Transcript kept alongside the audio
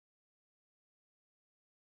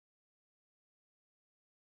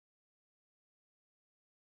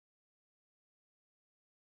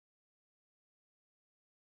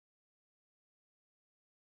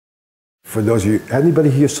For those of you, anybody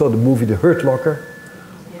here saw the movie The Hurt Locker?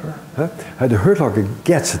 Yeah. Huh? The Hurt Locker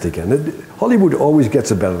gets it again. Hollywood always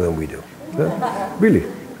gets it better than we do. Really.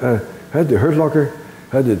 The Hurt Locker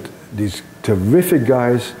had these terrific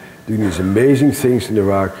guys doing these amazing things in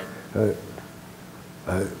Iraq,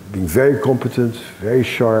 being very competent, very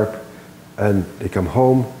sharp, and they come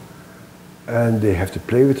home and they have to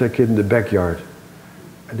play with their kid in the backyard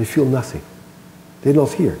and they feel nothing. They're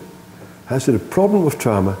not here. So the problem of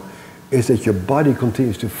trauma is that your body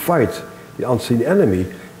continues to fight the unseen enemy.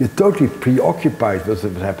 You're totally preoccupied with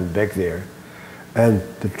what happened back there. And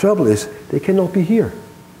the trouble is, they cannot be here.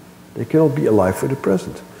 They cannot be alive for the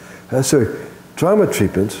present. So trauma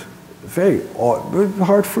treatment, very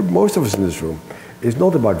hard for most of us in this room, is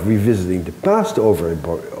not about revisiting the past over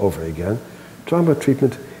again. Trauma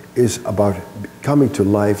treatment is about coming to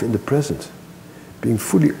life in the present, being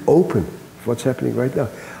fully open for what's happening right now.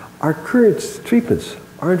 Our current treatments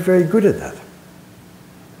aren't very good at that.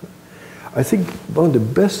 I think one of the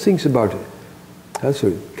best things about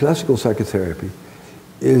classical psychotherapy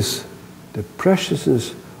is the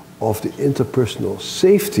preciousness of the interpersonal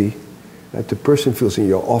safety that the person feels in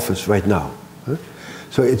your office right now.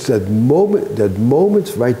 So it's that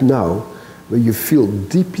moment right now where you feel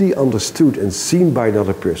deeply understood and seen by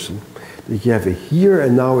another person, that you have a here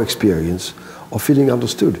and now experience of feeling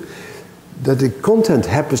understood. That the content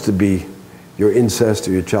happens to be your incest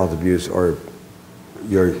or your child abuse or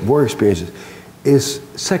your war experiences is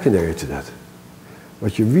secondary to that.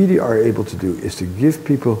 What you really are able to do is to give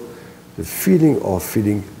people the feeling of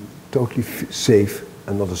feeling totally safe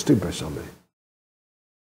and understood by somebody.